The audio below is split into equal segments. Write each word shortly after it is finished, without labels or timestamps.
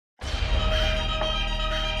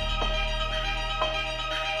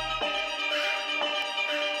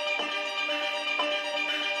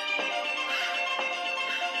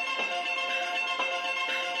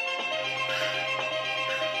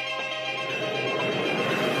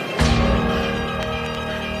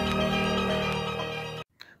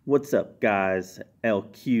What's up, guys?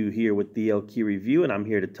 LQ here with the LQ Review, and I'm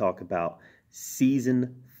here to talk about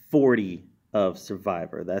Season 40 of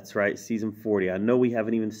Survivor. That's right, Season 40. I know we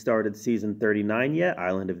haven't even started Season 39 yet,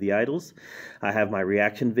 Island of the Idols. I have my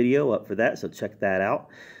reaction video up for that, so check that out.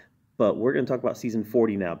 But we're going to talk about Season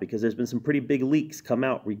 40 now because there's been some pretty big leaks come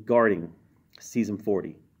out regarding Season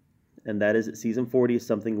 40. And that is that Season 40 is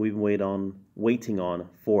something we've been waiting on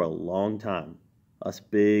for a long time. Us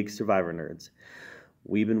big Survivor nerds.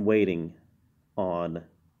 We've been waiting on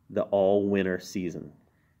the all-winner season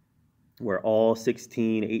where all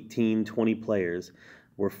 16, 18, 20 players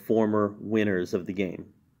were former winners of the game.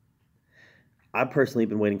 I've personally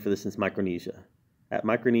been waiting for this since Micronesia. At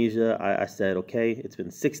Micronesia, I said, okay, it's been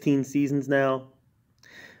 16 seasons now.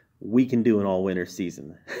 We can do an all-winner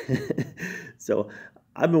season. So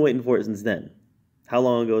I've been waiting for it since then. How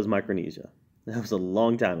long ago was Micronesia? That was a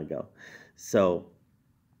long time ago. So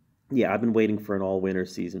yeah, I've been waiting for an all-winner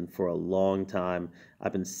season for a long time.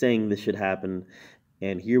 I've been saying this should happen,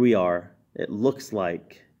 and here we are. It looks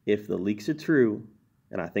like, if the leaks are true,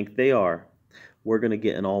 and I think they are, we're going to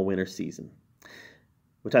get an all-winner season,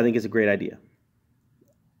 which I think is a great idea.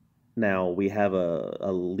 Now, we have a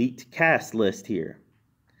leaked cast list here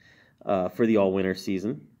for the all-winner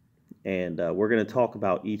season, and we're going to talk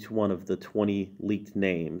about each one of the 20 leaked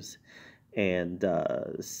names. And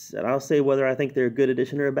I'll say whether I think they're a good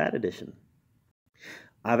addition or a bad addition.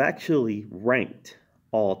 I've actually ranked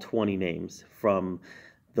all 20 names from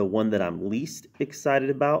the one that I'm least excited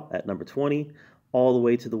about at number 20 all the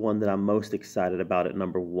way to the one that I'm most excited about at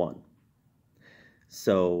number 1.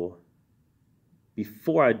 So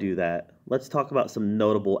before I do that, let's talk about some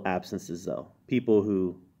notable absences, though. People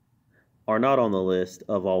who are not on the list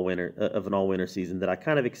of an all-winner season that I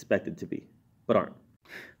kind of expected to be, but aren't.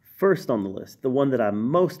 First on the list, the one that I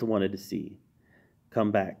most wanted to see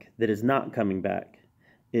come back, that is not coming back,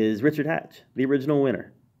 is Richard Hatch, the original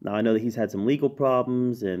winner. Now, I know that he's had some legal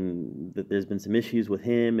problems and that there's been some issues with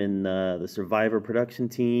him and the Survivor production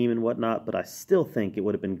team and whatnot, but I still think it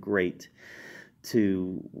would have been great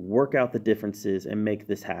to work out the differences and make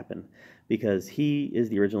this happen, because he is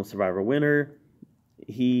the original Survivor winner.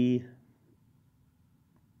 He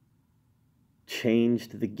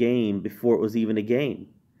changed the game before it was even a game.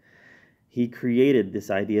 He created this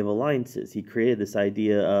idea of alliances. He created this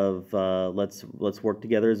idea of let's work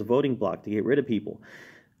together as a voting bloc to get rid of people.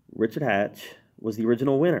 Richard Hatch was the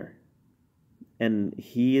original winner, and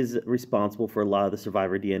he is responsible for a lot of the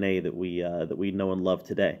Survivor DNA that we know and love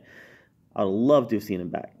today. I'd love to have seen him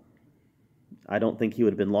back. I don't think he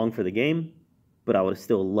would have been long for the game, but I would have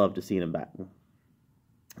still loved to have seen him back.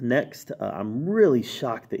 Next, I'm really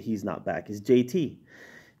shocked that he's not back, is JT.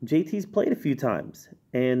 JT's played a few times,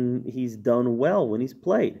 and he's done well when he's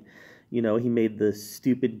played. You know, he made the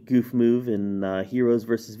stupid goof move in Heroes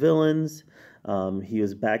versus Villains. He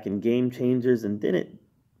was back in Game Changers and didn't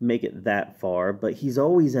make it that far, but he's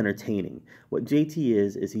always entertaining. What JT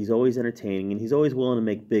is he's always entertaining, and he's always willing to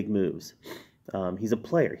make big moves. He's a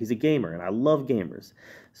player. He's a gamer, and I love gamers.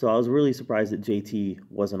 So I was really surprised that JT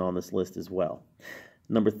wasn't on this list as well.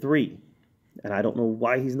 Number 3, and I don't know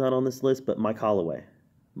why he's not on this list, but Mike Holloway.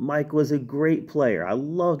 Mike was a great player. I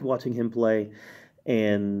loved watching him play,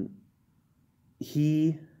 and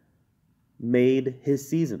he made his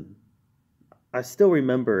season. I still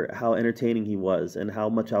remember how entertaining he was and how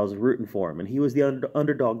much I was rooting for him, and he was the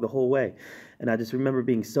underdog the whole way. And I just remember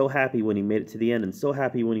being so happy when he made it to the end and so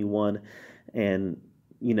happy when he won. And,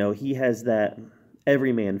 you know, he has that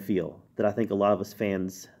everyman feel that I think a lot of us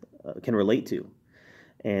fans can relate to.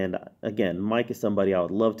 And again, Mike is somebody I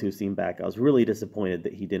would love to have seen back. I was really disappointed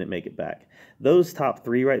that he didn't make it back. Those top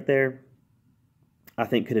 3 right there, I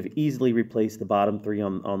think could have easily replaced the bottom 3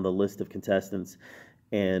 on the list of contestants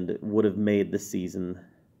and would have made the season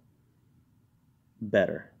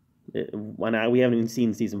better. We haven't even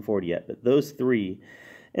seen season 40 yet, but those 3,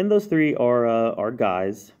 and those 3 are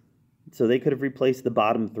guys, so they could have replaced the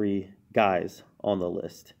bottom 3 guys on the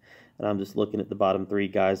list. And I'm just looking at the bottom 3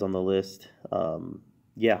 guys on the list.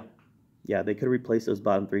 Yeah, they could have replaced those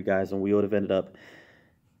bottom 3 guys, and we would have ended up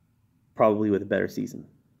probably with a better season.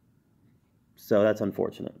 So that's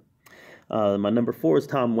unfortunate. My number 4 is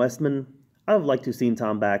Tom Westman. I would have liked to have seen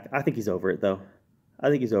Tom back. I think he's over it, though. I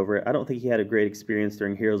think he's over it. I don't think he had a great experience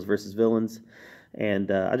during Heroes versus Villains,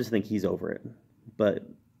 and I just think he's over it. But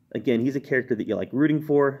again, he's a character that you like rooting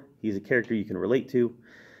for. He's a character you can relate to,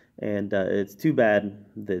 and it's too bad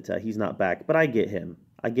that he's not back. But I get him.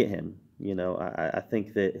 You know, I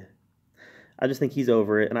think that I just think he's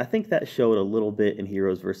over it, and I think that showed a little bit in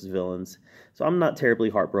Heroes versus Villains. So I'm not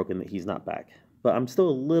terribly heartbroken that he's not back, but I'm still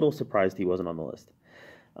a little surprised he wasn't on the list.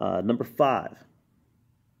 Number 5,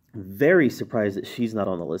 Very surprised that she's not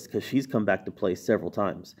on the list because she's come back to play several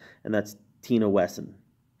times, and that's Tina Wesson.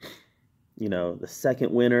 You know, the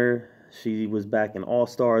second winner. She was back in All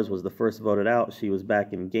Stars, was the first voted out. She was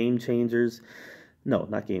back in Game Changers. No,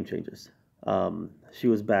 not Game Changers. She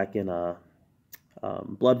was back in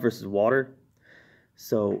Blood versus Water.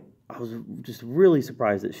 So I was just really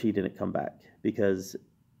surprised that she didn't come back because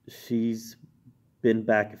she's been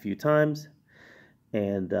back a few times,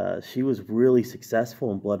 and she was really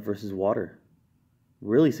successful in Blood versus Water.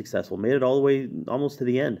 Really successful. Made it all the way almost to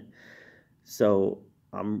the end. So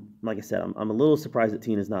like I said, I'm a little surprised that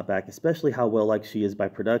Tina's not back, especially how well liked she is by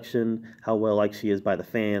production, how well liked she is by the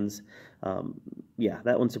fans. Yeah,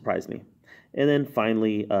 that one surprised me. And then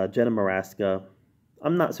finally, Jenna Maraska.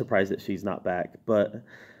 I'm not surprised that she's not back, but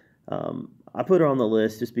I put her on the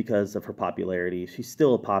list just because of her popularity. She's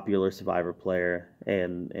still a popular Survivor player,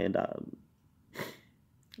 and I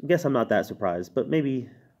guess I'm not that surprised. But maybe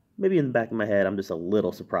in the back of my head, I'm just a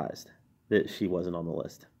little surprised that she wasn't on the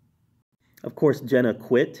list. Of course, Jenna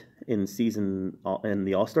quit in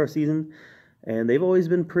the All-Star season, and they've always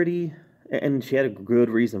been pretty. And she had a good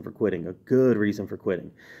reason for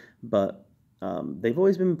quitting, But they've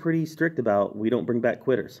always been pretty strict about we don't bring back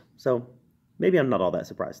quitters. So maybe I'm not all that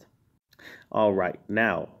surprised. All right,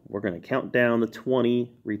 now we're going to count down the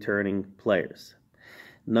 20 returning players.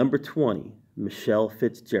 Number 20, Michelle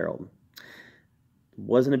Fitzgerald.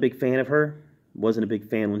 Wasn't a big fan of her. Wasn't a big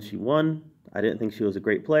fan when she won. I didn't think she was a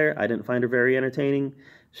great player. I didn't find her very entertaining.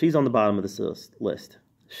 She's on the bottom of this list.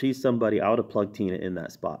 She's somebody I would have plugged Tina in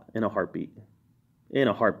that spot in a heartbeat.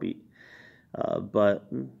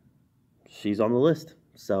 But she's on the list.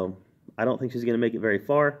 So I don't think she's going to make it very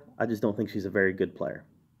far. I just don't think she's a very good player.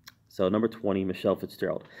 So number 20, Michelle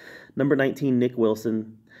Fitzgerald. Number 19, Nick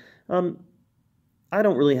Wilson. I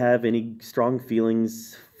don't really have any strong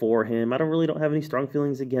feelings for him. I don't have any strong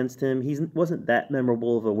feelings against him. He wasn't that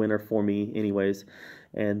memorable of a winner for me anyways.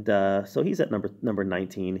 And so he's at number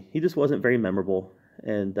 19. He just wasn't very memorable.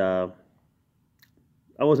 And I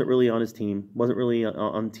wasn't really on his team. Wasn't really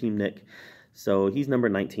on Team Nick. So he's number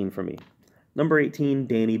 19 for me. Number 18,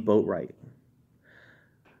 Danny Boatwright.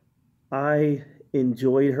 I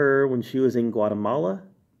enjoyed her when she was in Guatemala.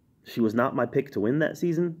 She was not my pick to win that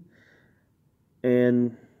season.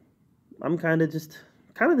 And I'm kind of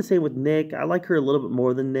the same with Nick. I like her a little bit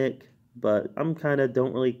more than Nick, but I'm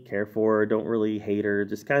don't really care for her, don't really hate her,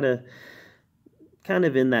 just kind of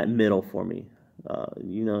in that middle for me.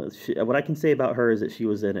 What I can say about her is that she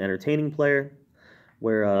was an entertaining player,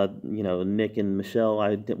 where Nick and Michelle,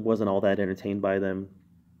 I wasn't all that entertained by them.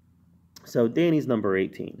 So Danny's number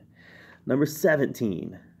 18. Number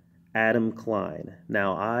 17, Adam Klein.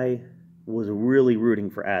 Now, I was really rooting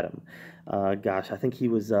for Adam. I think he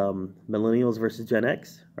was Millennials versus Gen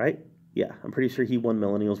X, right? Yeah, I'm pretty sure he won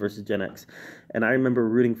Millennials versus Gen X. And I remember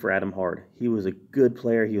rooting for Adam hard. He was a good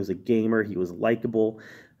player. He was a gamer. He was likable.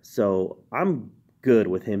 So I'm good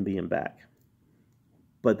with him being back.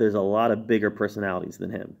 But there's a lot of bigger personalities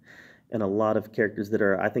than him, and a lot of characters that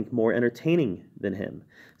are, I think, more entertaining than him.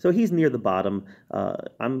 So he's near the bottom.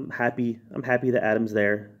 I'm happy that Adam's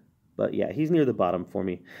there. But yeah, he's near the bottom for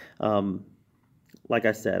me. Like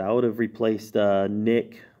I said, I would have replaced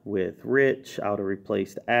Nick with Rich. I would have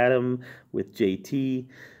replaced Adam with JT.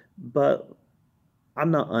 But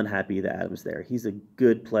I'm not unhappy that Adam's there. He's a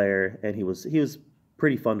good player, and he was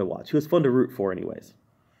pretty fun to watch. He was fun to root for anyways.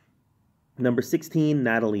 Number 16,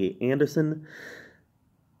 Natalie Anderson.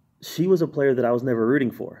 She was a player that I was never rooting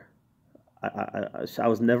for. I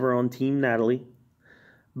was never on Team Natalie,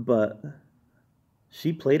 but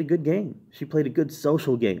she played a good game. She played a good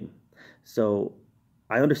social game. So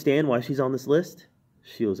I understand why she's on this list.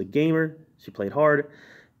 She was a gamer. She played hard,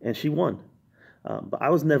 and she won. But I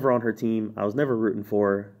was never on her team. I was never rooting for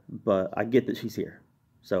her, but I get that she's here.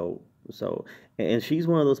 And she's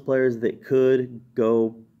one of those players that could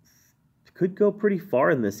go pretty far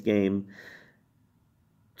in this game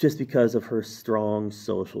just because of her strong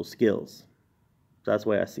social skills. That's the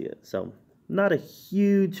way I see it. So, not a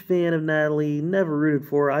huge fan of Natalie, never rooted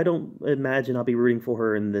for her. I don't imagine I'll be rooting for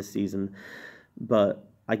her in this season, but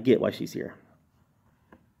I get why she's here.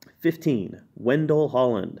 15, Wendell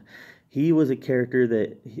Holland. He was a character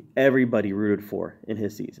that everybody rooted for in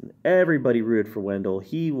his season. Everybody rooted for Wendell.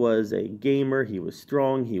 He was a gamer. He was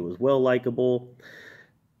strong. He was well likable.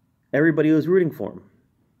 Everybody was rooting for him.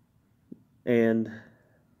 And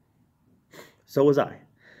so was I.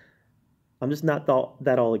 I'm just not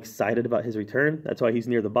that all excited about his return. That's why he's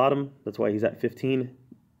near the bottom. That's why he's at 15.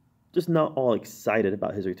 Just not all excited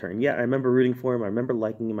about his return. Yeah, I remember rooting for him. I remember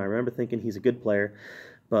liking him. I remember thinking he's a good player.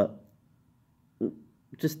 But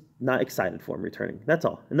just not excited for him returning. That's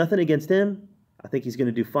all. And nothing against him. I think he's going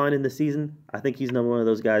to do fine in the season. I think he's another one of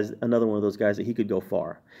those guys that he could go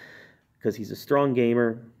far because he's a strong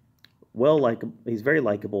gamer, he's very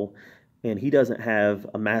likable, and he doesn't have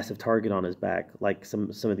a massive target on his back like some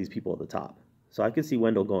of these people at the top. So I could see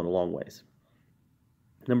Wendell going a long ways.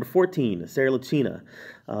 Number 14, Sarah Lacina,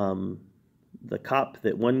 the cop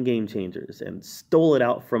that won Game Changers and stole it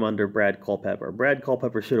out from under Brad Culpepper. Brad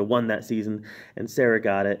Culpepper should have won that season, and Sarah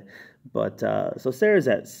got it. But so Sarah's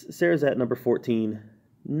at number 14.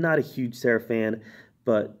 Not a huge Sarah fan,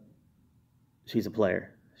 but she's a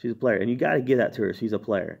player. She's a player, and you got to give that to her. She's a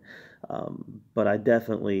player. But I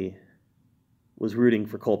definitely was rooting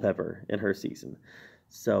for Culpepper in her season.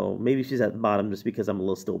 So maybe she's at the bottom just because I'm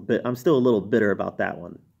still a little bitter about that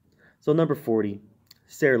one. So number 40,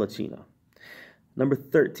 Sarah Lacina. Number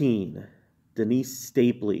 13, Denise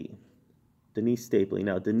Stapley. Denise Stapley.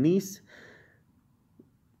 Now, Denise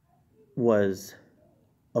was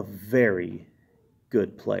a very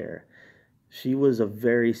good player. She was a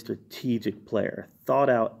very strategic player, thought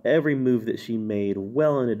out every move that she made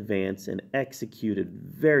well in advance and executed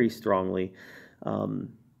very strongly.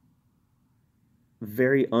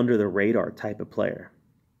 Very under the radar type of player.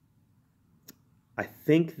 I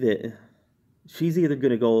think that she's either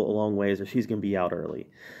going to go a long ways or she's going to be out early.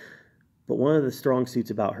 But one of the strong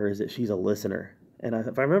suits about her is that she's a listener. And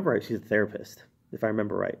if I remember right, she's a therapist. If I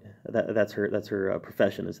remember right, that's her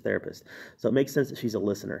profession as a therapist. So it makes sense that she's a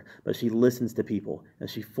listener, but she listens to people and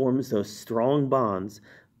she forms those strong bonds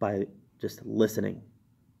by just listening.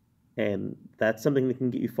 And that's something that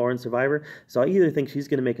can get you far in Survivor. So I either think she's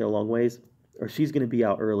going to make it a long ways or she's going to be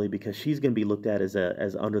out early because she's going to be looked at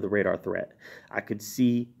as under the radar threat. I could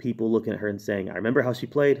see people looking at her and saying, I remember how she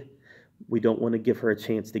played. We don't want to give her a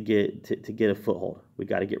chance to get a foothold. We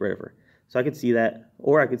got to get rid of her. So I could see that,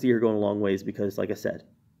 or I could see her going a long ways because, like I said,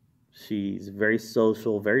 she's very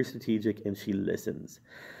social, very strategic, and she listens.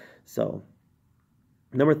 So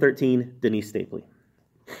number 13, Denise Stapley.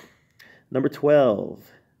 Number 12,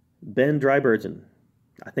 Ben Dryburghen.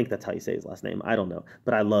 I think that's how you say his last name. I don't know,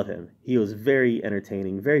 but I love him. He was very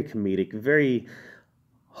entertaining, very comedic, very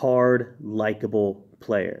hard, likable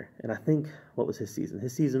player. And I think, what was his season?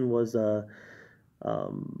 His season was the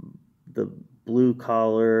blue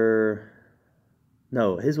collar.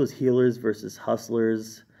 No, his was Healers versus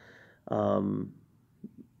Hustlers. The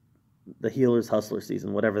Healers Hustler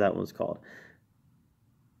season, whatever that one was called.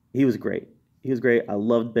 He was great. He was great. I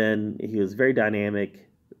loved Ben. He was very dynamic.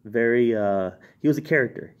 He was a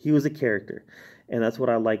character. He was a character. And that's what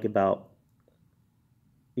I like about,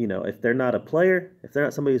 if they're not a player, if they're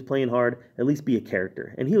not somebody who's playing hard, at least be a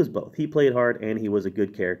character. And he was both. He played hard and he was a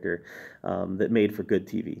good character that made for good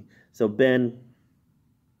TV. So Ben,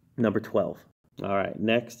 number 12. All right,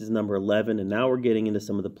 next is number 11, and now we're getting into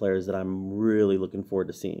some of the players that I'm really looking forward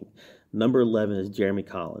to seeing. Number 11 is Jeremy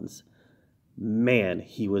Collins. Man,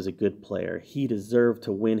 he was a good player. He deserved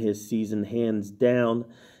to win his season hands down,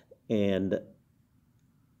 and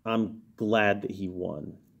I'm glad that he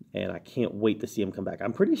won, and I can't wait to see him come back.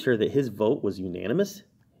 I'm pretty sure that his vote was unanimous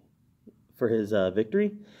for his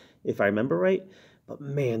victory, if I remember right. But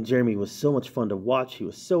man, Jeremy was so much fun to watch. He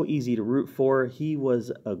was so easy to root for. He was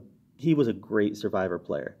a great Survivor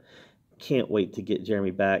player. Can't wait to get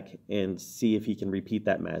Jeremy back and see if he can repeat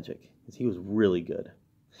that magic, because he was really good.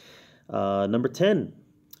 Number 10,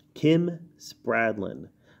 Kim Spradlin.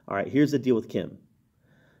 All right, here's the deal with Kim.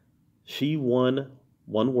 She won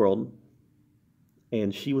One World,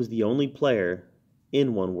 and she was the only player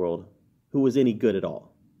in One World who was any good at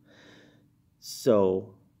all.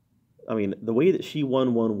 So, I mean, the way that she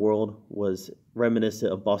won One World was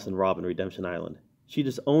reminiscent of Boston Rob in Redemption Island. She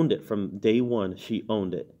just owned it from day one. She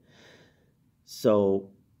owned it. So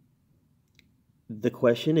the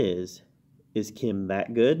question is Kim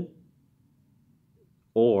that good?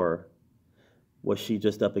 Or was she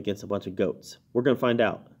just up against a bunch of goats? We're going to find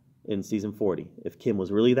out in season 40 if Kim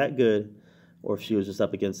was really that good or if she was just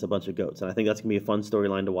up against a bunch of goats. And I think that's going to be a fun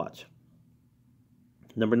storyline to watch.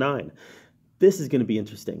 Number 9. This is going to be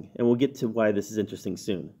interesting, and we'll get to why this is interesting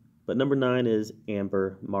soon. But number 9 is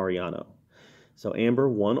Amber Mariano. So Amber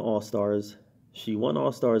won All-Stars. She won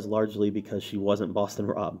All-Stars largely because she wasn't Boston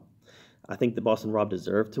Rob. I think that Boston Rob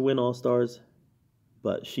deserved to win All-Stars,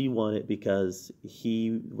 but she won it because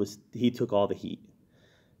he took all the heat.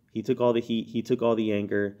 He took all the heat. He took all the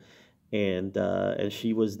anger, and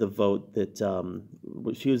she was the vote that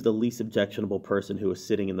she was the least objectionable person who was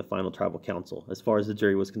sitting in the final tribal council as far as the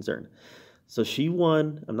jury was concerned. So she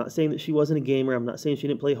won. I'm not saying that she wasn't a gamer. I'm not saying she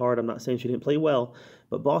didn't play hard. I'm not saying she didn't play well.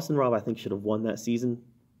 But Boston Rob, I think, should have won that season,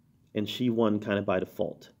 and she won kind of by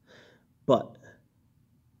default. But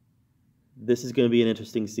this is going to be an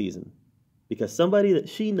interesting season because somebody that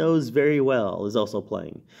she knows very well is also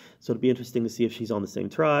playing. So it'll be interesting to see if she's on the same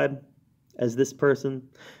tribe as this person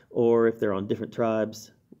or if they're on different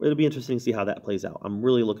tribes. It'll be interesting to see how that plays out. I'm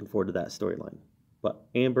really looking forward to that storyline. But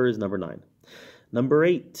Amber is number 9. Number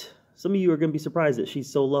 8. Some of you are going to be surprised that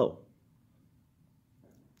she's so low.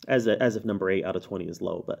 As if number 8 out of 20 is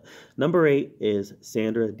low. But number 8 is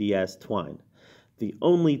Sandra Diaz-Twine. The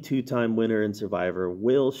only 2-time winner in Survivor.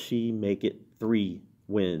 Will she make it 3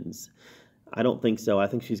 wins? I don't think so. I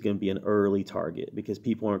think she's going to be an early target because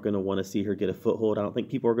people aren't going to want to see her get a foothold. I don't think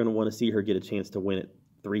people are going to want to see her get a chance to win it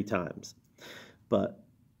 3 times. But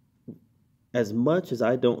as much as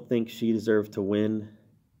I don't think she deserved to win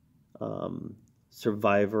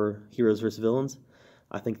Survivor Heroes vs. Villains,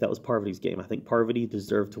 I think that was Parvati's game. I think Parvati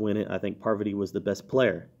deserved to win it. I think Parvati was the best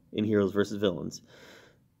player in Heroes vs. Villains.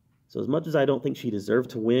 So as much as I don't think she deserved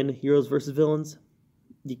to win Heroes vs. Villains,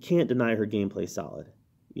 you can't deny her gameplay solid.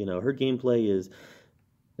 You know, her gameplay is,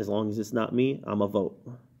 as long as it's not me, I'm a vote.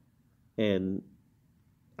 And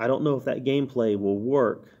I don't know if that gameplay will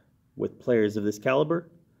work with players of this caliber.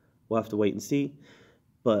 We'll have to wait and see.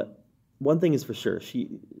 But one thing is for sure,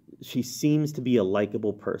 she seems to be a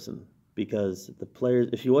likable person because the players,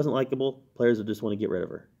 if she wasn't likable, players would just want to get rid of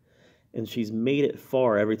her. And she's made it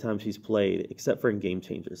far every time she's played, except for in Game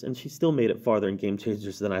Changers. And she still made it farther in Game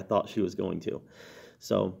Changers than I thought she was going to.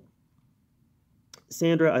 So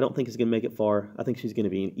Sandra, I don't think is going to make it far. I think she's going to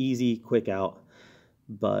be an easy, quick out.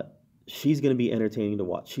 But she's going to be entertaining to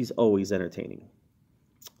watch. She's always entertaining.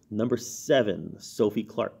 Number 7, Sophie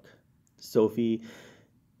Clark. Sophie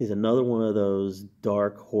is another one of those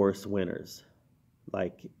dark horse winners.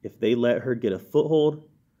 Like, if they let her get a foothold,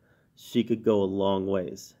 she could go a long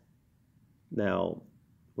ways. Now,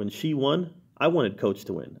 when she won, I wanted Coach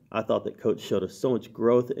to win. I thought that Coach showed us so much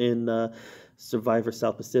growth in Survivor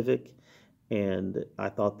South Pacific, and I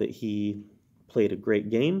thought that he played a great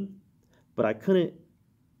game, but I couldn't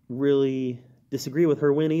really disagree with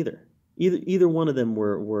her win either. Either one of them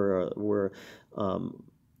were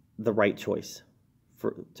the right choice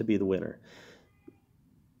to be the winner.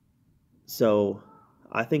 So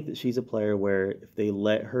I think that she's a player where if they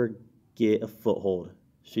let her get a foothold,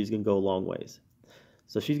 she's going to go a long ways.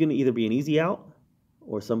 So she's going to either be an easy out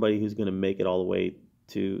or somebody who's going to make it all the way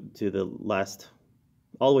to the last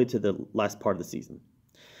part of the season.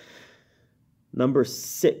 Number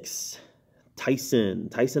 6, Tyson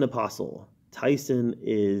Apostle. Tyson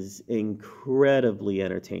is incredibly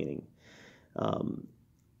entertaining.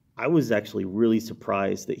 I was actually really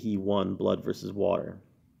surprised that he won Blood versus Water.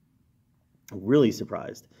 Really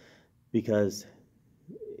surprised because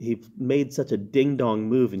he made such a ding-dong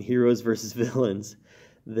move in Heroes versus Villains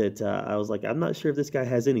that I was like, I'm not sure if this guy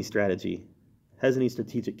has any strategy, has any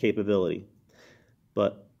strategic capability.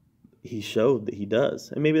 But he showed that he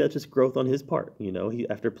does. And maybe that's just growth on his part. You know,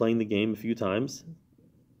 after playing the game a few times,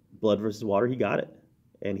 Blood versus Water, he got it.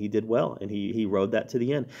 And he did well. And he rode that to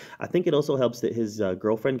the end. I think it also helps that his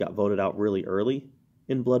girlfriend got voted out really early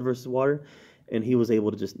in Blood versus Water. And he was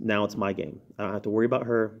able to just, now it's my game. I don't have to worry about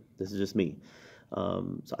her. This is just me.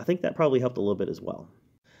 So I think that probably helped a little bit as well.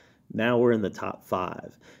 Now we're in the top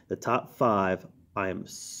 5. The top 5, I am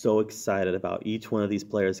so excited about each one of these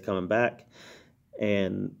players coming back.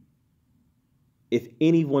 And if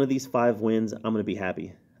any one of these 5 wins, I'm going to be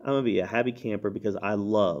happy. I'm going to be a happy camper because I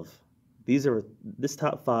love, this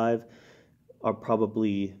top 5 are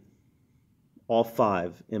probably all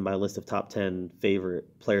 5 in my list of top 10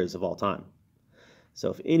 favorite players of all time. So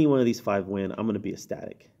if any one of these 5 win, I'm going to be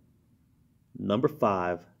ecstatic. Number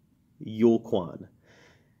 5, Yul Kwon.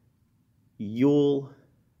 Yul,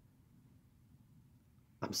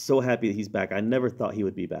 I'm so happy that he's back. I never thought he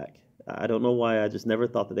would be back. I don't know why. I just never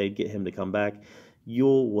thought that they'd get him to come back.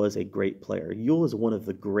 Yul was a great player. Yul is one of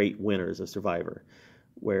the great winners of Survivor,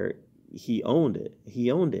 where he owned it.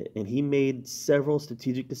 He owned it, and he made several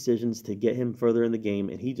strategic decisions to get him further in the game,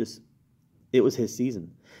 and it was his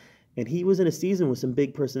season. And he was in a season with some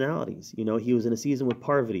big personalities. You know, he was in a season with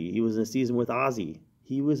Parvati. He was in a season with Ozzy.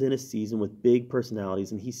 He was in a season with big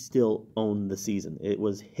personalities, and he still owned the season. It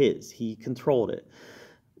was his. He controlled it.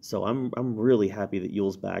 So I'm really happy that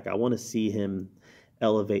Yul's back. I want to see him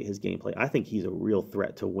elevate his gameplay. I think he's a real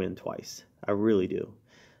threat to win twice. I really do.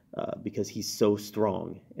 Because he's so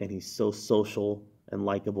strong, and he's so social and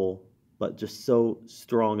likable, but just so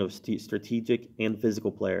strong of strategic and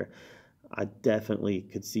physical player. I definitely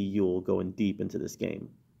could see Yul going deep into this game.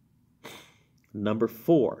 Number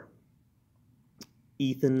 4,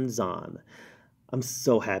 Ethan Zohn. I'm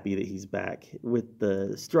so happy that he's back. With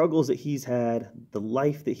the struggles that he's had, the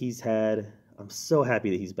life that he's had, I'm so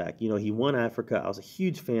happy that he's back. You know, he won Africa. I was a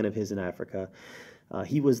huge fan of his in Africa.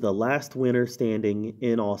 He was the last winner standing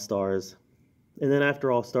in All Stars. And then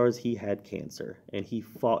after All Stars, he had cancer, and he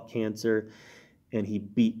fought cancer, and he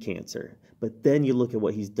beat cancer. But then you look at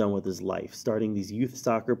what he's done with his life, starting these youth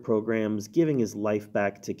soccer programs, giving his life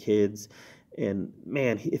back to kids. And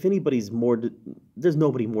man, if anybody's more, there's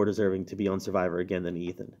nobody more deserving to be on Survivor again than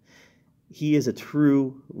Ethan. He is a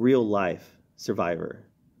true, real life survivor.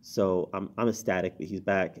 So I'm ecstatic that he's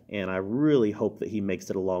back, and I really hope that he makes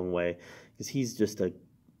it a long way, because he's just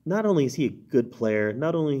not only is he a good player,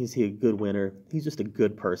 not only is he a good winner, he's just a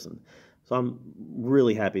good person. So I'm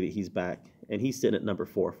really happy that he's back, and he's sitting at number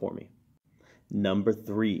 4 for me. Number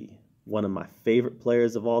 3, one of my favorite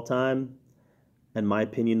players of all time, in my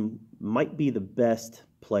opinion, might be the best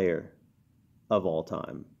player of all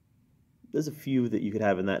time. There's a few that you could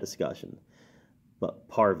have in that discussion, but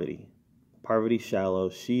Parvati Shallow,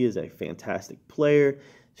 she is a fantastic player.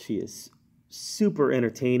 She is super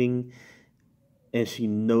entertaining, and she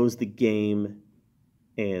knows the game.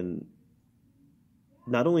 And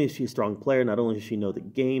not only is she a strong player, not only does she know the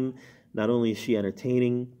game, not only is she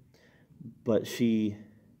entertaining, but she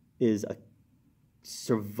is a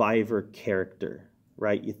Survivor character,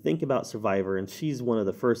 right? You think about Survivor, and she's one of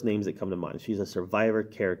the first names that come to mind. She's a Survivor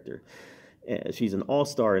character. She's an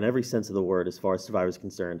all-star in every sense of the word as far as Survivor is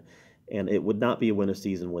concerned, and it would not be a winter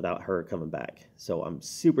season without her coming back. So I'm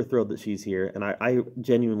super thrilled that she's here, and I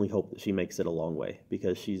genuinely hope that she makes it a long way,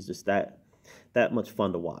 because she's just that much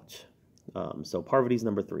fun to watch. So Parvati's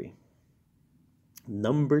number 3.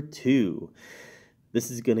 Number 2.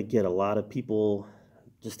 This is going to get a lot of people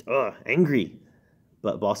just angry,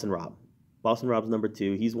 but Boston Rob. Boston Rob's number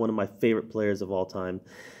 2. He's one of my favorite players of all time.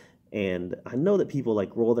 And I know that people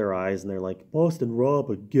like roll their eyes and they're like, Boston Rob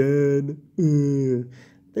again.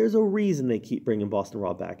 There's a reason they keep bringing Boston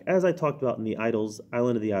Rob back. As I talked about in the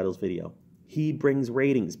Island of the Idols video, he brings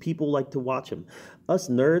ratings. People like to watch him. Us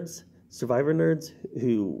nerds, Survivor nerds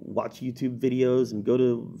who watch YouTube videos and go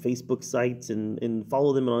to Facebook sites and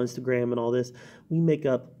follow them on Instagram and all this, we make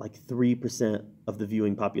up like 3% of the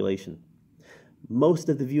viewing population. Most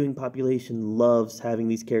of the viewing population loves having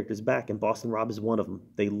these characters back, and Boston Rob is one of them.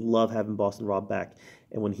 They love having Boston Rob back.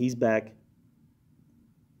 And when he's back,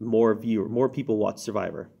 more people watch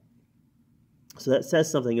Survivor. So that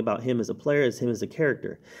says something about him as a player, as him as a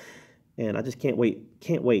character. And I just can't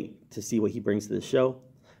wait to see what he brings to the show.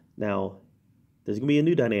 Now, there's going to be a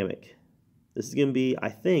new dynamic. This is going to be, I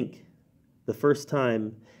think, the first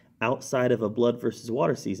time outside of a blood versus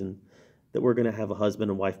water season that we're going to have a husband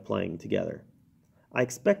and wife playing together. I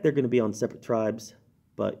expect they're going to be on separate tribes,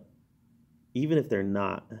 but even if they're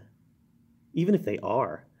not, even if they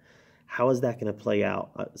are, how is that going to play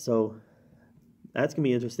out? So that's going to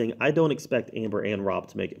be interesting. I don't expect Amber and Rob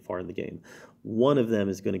to make it far in the game. One of them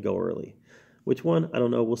is going to go early. Which one? I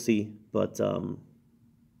don't know. We'll see. But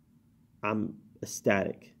I'm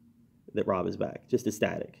ecstatic that Rob is back. Just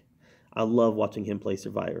ecstatic. I love watching him play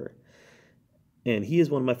Survivor. And he is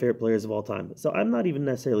one of my favorite players of all time. So I'm not even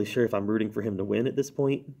necessarily sure if I'm rooting for him to win at this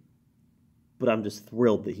point. But I'm just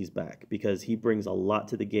thrilled that he's back, because he brings a lot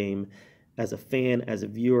to the game. As a fan, as a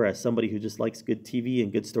viewer, as somebody who just likes good TV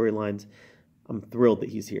and good storylines, I'm thrilled that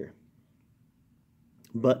he's here.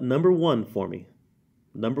 But number 1 for me,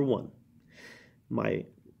 number 1,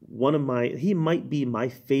 he might be my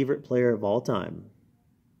favorite player of all time,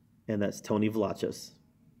 and that's Tony Vlachos.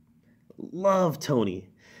 Love Tony.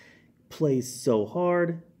 Plays so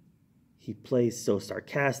hard. He plays so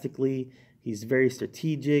sarcastically. He's very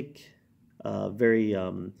strategic, very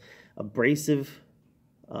abrasive.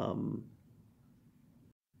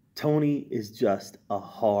 Tony is just a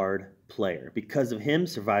hard player. Because of him,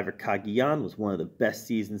 Survivor Cagayan was one of the best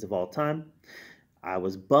seasons of all time. I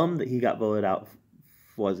was bummed that he got voted out,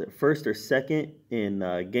 was it first or second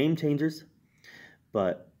in Game Changers,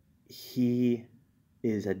 but he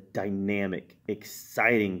is a dynamic,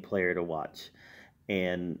 exciting player to watch,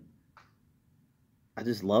 and I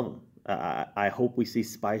just love him. I hope we see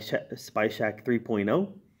Spy Shack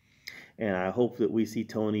 3.0, and I hope that we see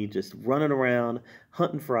Tony just running around,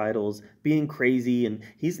 hunting for idols, being crazy, and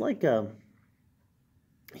he's kind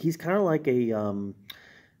of like a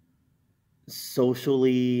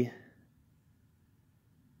socially,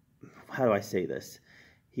 how do I say this?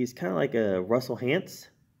 He's kind of like a Russell Hantz,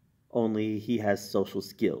 only he has social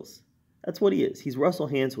skills. That's what he is. He's Russell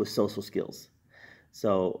Hantz with social skills.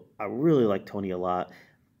 So I really like Tony a lot.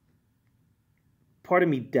 Part of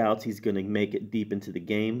me doubts he's going to make it deep into the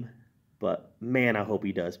game, but man, I hope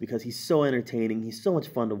he does, because he's so entertaining. He's so much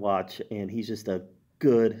fun to watch, and he's just a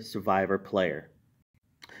good Survivor player.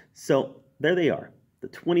 So there they are. the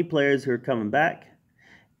 20 players who are coming back,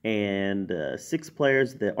 and 6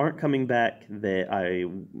 players that aren't coming back that I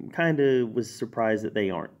kind of was surprised that they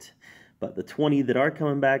aren't. But the 20 that are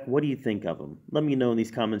coming back, what do you think of them? Let me know in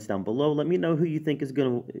these comments down below. Let me know who you think is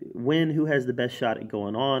going to win, who has the best shot at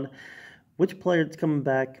going on. Which player that's coming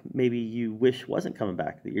back maybe you wish wasn't coming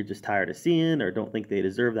back, that you're just tired of seeing or don't think they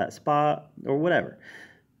deserve that spot or whatever.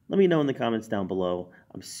 Let me know in the comments down below.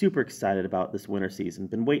 I'm super excited about this winter season.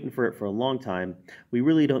 Been waiting for it for a long time. We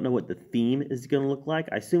really don't know what the theme is going to look like.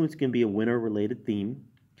 I assume it's going to be a winter-related theme.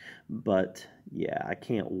 But yeah, I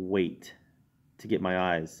can't wait to get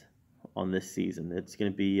my eyes on this season. It's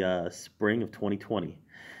going to be spring of 2020.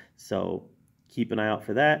 So keep an eye out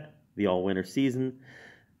for that, the all-winter season,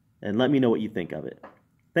 and let me know what you think of it.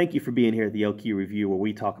 Thank you for being here at the LQ Review, where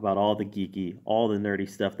we talk about all the geeky, all the nerdy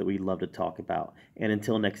stuff that we love to talk about. And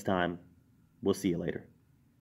until next time, we'll see you later.